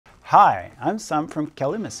Hi, I'm Sam from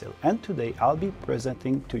Calimacil, and today I'll be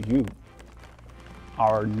presenting to you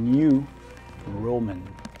our new Roman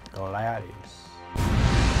Gladiators.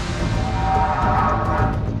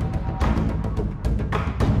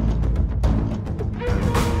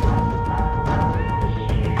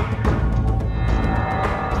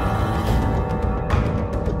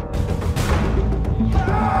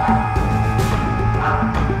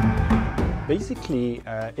 Basically,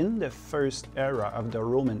 in the first era of the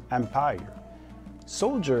Roman Empire,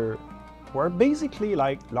 soldiers were basically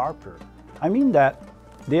like LARPers. I mean that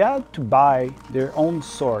they had to buy their own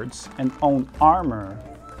swords and own armor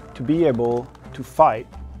to be able to fight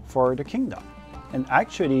for the kingdom. And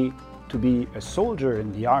actually, to be a soldier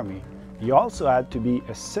in the army, you also had to be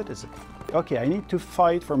a citizen. Okay, I need to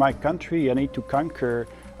fight for my country, I need to conquer,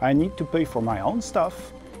 I need to pay for my own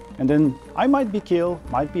stuff, and then I might be killed,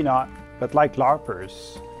 might be not. But like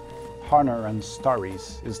LARPers, honor and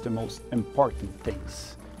stories is the most important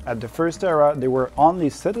things. At the first era, they were only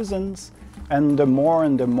citizens, and the more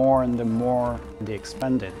they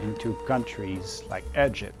expanded into countries like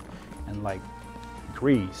Egypt and like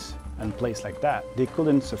Greece and places like that, they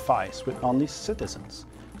couldn't suffice with only citizens.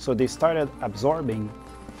 So they started absorbing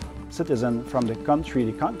citizens from the country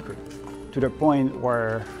they conquered, to the point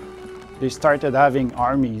where they started having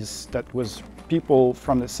armies that was people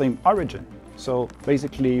from the same origin. So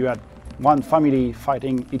basically you had one family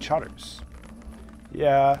fighting each others.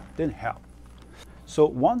 Yeah, didn't help. So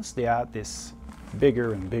once they had this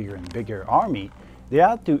bigger and bigger army, they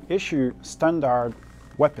had to issue standard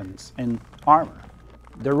weapons and armor.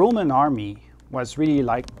 The Roman army was really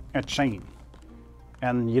like a chain,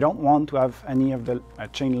 and you don't want to have any of the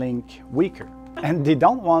chain link weaker. And they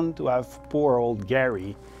don't want to have poor old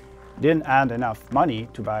Gary didn't have enough money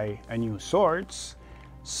to buy a new swords,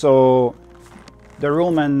 so the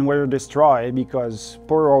Romans were destroyed because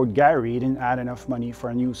poor old Gary didn't have enough money for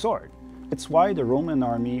a new sword. It's why the Roman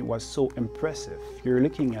army was so impressive. You're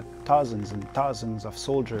looking at thousands and thousands of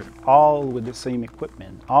soldiers, all with the same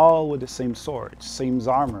equipment, all with the same swords, same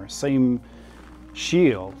armor, same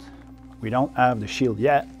shield. We don't have the shield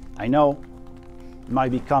yet, I know. It might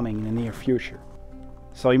be coming in the near future.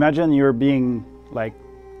 So imagine you're being like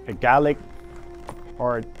a Gallic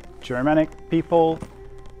or Germanic people,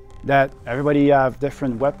 that everybody have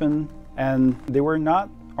different weapon, and they were not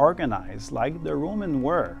organized like the Roman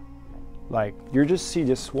were. Like, you just see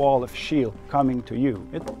this wall of shield coming to you.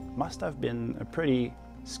 It must have been a pretty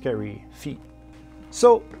scary feat.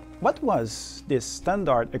 So what was this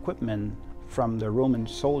standard equipment from the Roman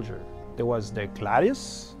soldier? There was the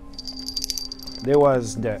Gladius, there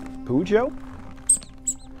was the pugio,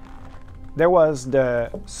 there was the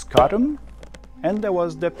scutum, and there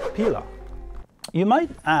was the pila. You might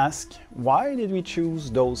ask, why did we choose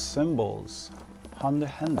those symbols on the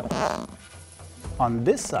handle? On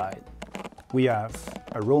this side, we have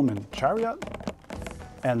a Roman chariot,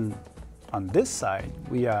 and on this side,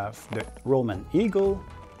 we have the Roman eagle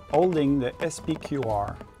holding the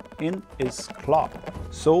SPQR in his claw.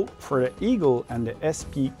 So for the eagle and the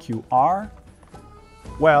SPQR,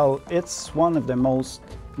 well, it's one of the most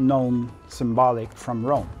known symbolic from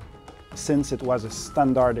Rome. Since it was a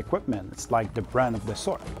standard equipment, it's like the brand of the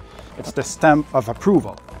sword. It's the stamp of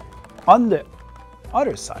approval. On the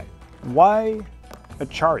other side, why a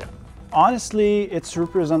chariot? Honestly, it's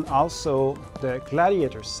represent also the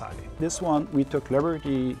gladiator side. This one we took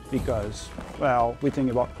liberty because, well, we think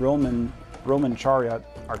about Roman chariot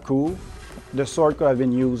are cool. The sword could have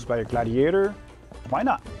been used by a gladiator. Why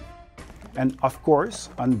not? And of course,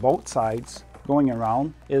 on both sides, going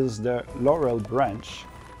around is the laurel branch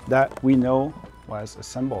that we know was a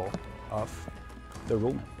symbol of the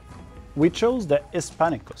Roman. We chose the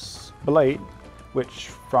Hispanicus blade, which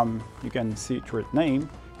from, you can see through its name,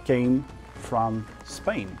 came from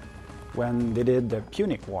Spain when they did the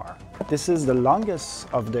Punic War. This is the longest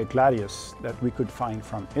of the Gladius that we could find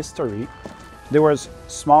from history. There was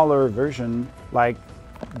smaller version like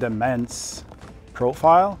the Mainz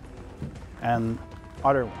profile and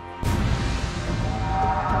other ones.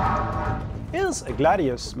 Is a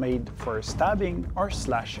gladius made for stabbing or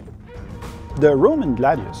slashing? The Roman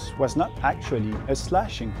gladius was not actually a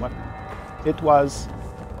slashing weapon. It was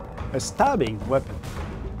a stabbing weapon,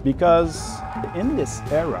 because in this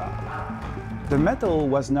era, the metal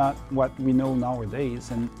was not what we know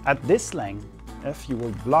nowadays, and at this length, if you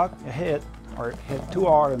would block a hit or hit too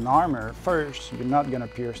hard on armor, first, you're not gonna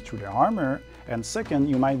pierce through the armor, and second,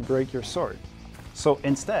 you might break your sword. So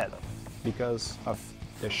instead, because of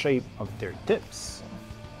the shape of their tips,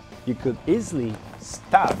 you could easily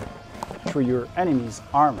stab through your enemy's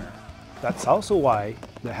armor. That's also why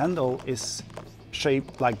the handle is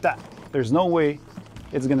shaped like that. There's no way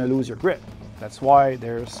it's gonna lose your grip. That's why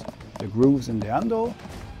there's the grooves in the handle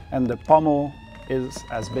and the pommel is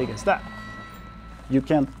as big as that. You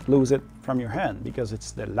can't lose it from your hand because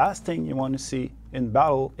it's the last thing you want to see in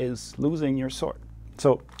battle is losing your sword.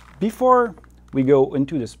 So before we go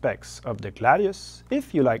into the specs of the Gladius,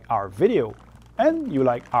 if you like our video and you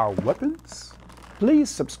like our weapons, please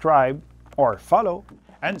subscribe or follow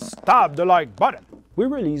and stab the like button. We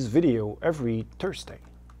release video every Thursday.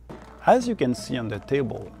 As you can see on the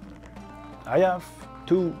table, I have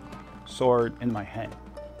two swords in my hand.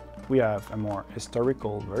 We have a more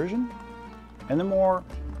historical version and a more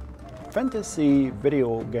fantasy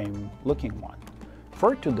video game looking one.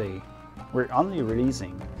 For today, we're only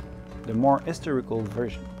releasing the more historical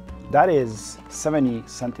version. That is 70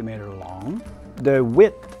 centimeter long. The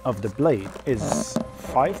width of the blade is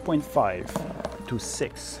 5.5 to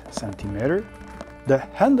 6 centimeter. The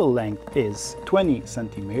handle length is 20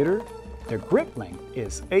 centimeter. The grip length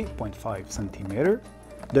is 8.5 centimeter.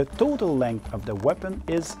 The total length of the weapon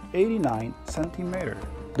is 89 centimeter.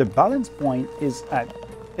 The balance point is at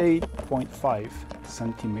 8.5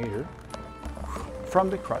 centimeter from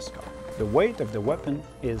the crossguard. The weight of the weapon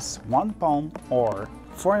is 1 pound or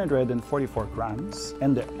 444 grams,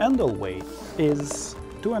 and the handle weight is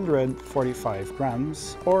 245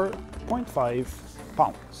 grams or 0.5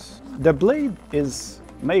 pounds. The blade is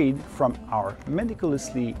made from our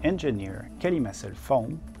meticulously engineered Calimacil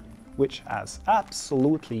foam, which has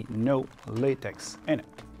absolutely no latex in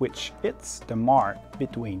it, which hits the mark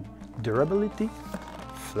between durability,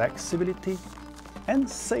 flexibility, and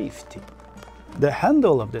safety. The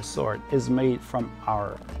handle of the sword is made from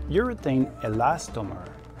our urethane elastomer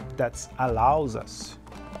that allows us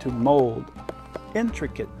to mold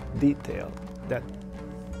intricate detail that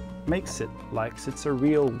makes it like it's a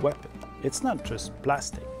real weapon. It's not just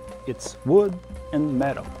plastic, it's wood and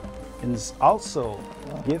metal. And it also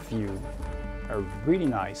gives you a really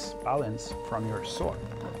nice balance from your sword.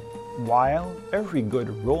 While every good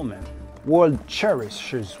Roman will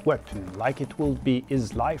cherish his weapon like it will be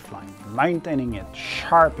his lifeline, maintaining it,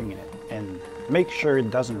 sharpening it, and make sure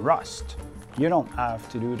it doesn't rust, you don't have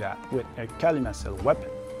to do that with a Calimacil weapon.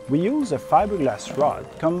 We use a fiberglass rod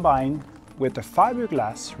combined with a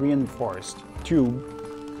fiberglass reinforced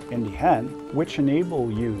tube in the hand, which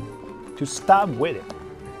enable you to stab with it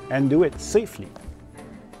and do it safely,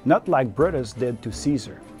 not like Brutus did to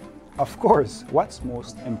Caesar. Of course, what's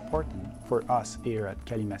most important for us here at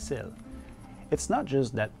Calimacil, it's not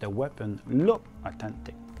just that the weapon look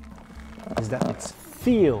authentic, it's that it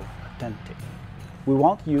feel authentic. We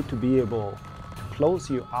want you to be able to close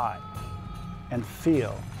your eye and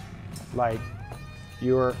feel like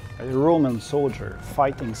you're a Roman soldier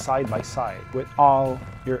fighting side by side with all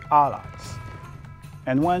your allies.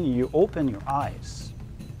 And when you open your eyes,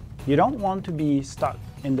 you don't want to be stuck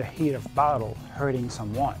in the heat of battle hurting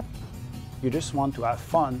someone. You just want to have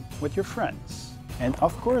fun with your friends. And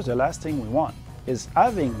of course, the last thing we want is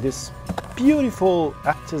having this beautiful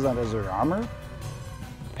artisan leather armor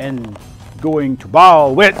and going to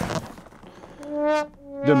battle with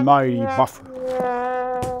the mighty buffer.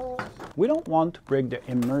 We don't want to break the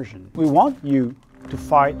immersion. We want you to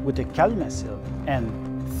fight with the Calimacil and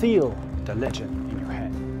feel the legend in your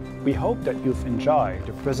hand. We hope that you've enjoyed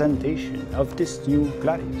the presentation of this new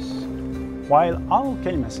Gladius. While all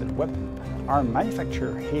Calimacil weapons are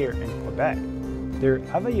manufactured here in Quebec, they're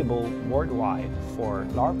available worldwide for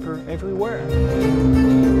LARPer everywhere.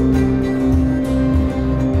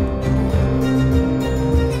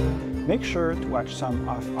 Make sure to watch some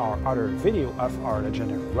of our other videos of our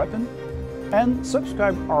legendary weapon and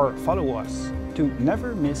subscribe or follow us to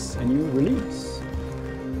never miss a new release.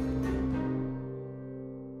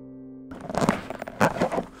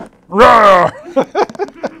 Roar!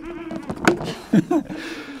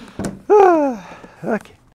 Okay.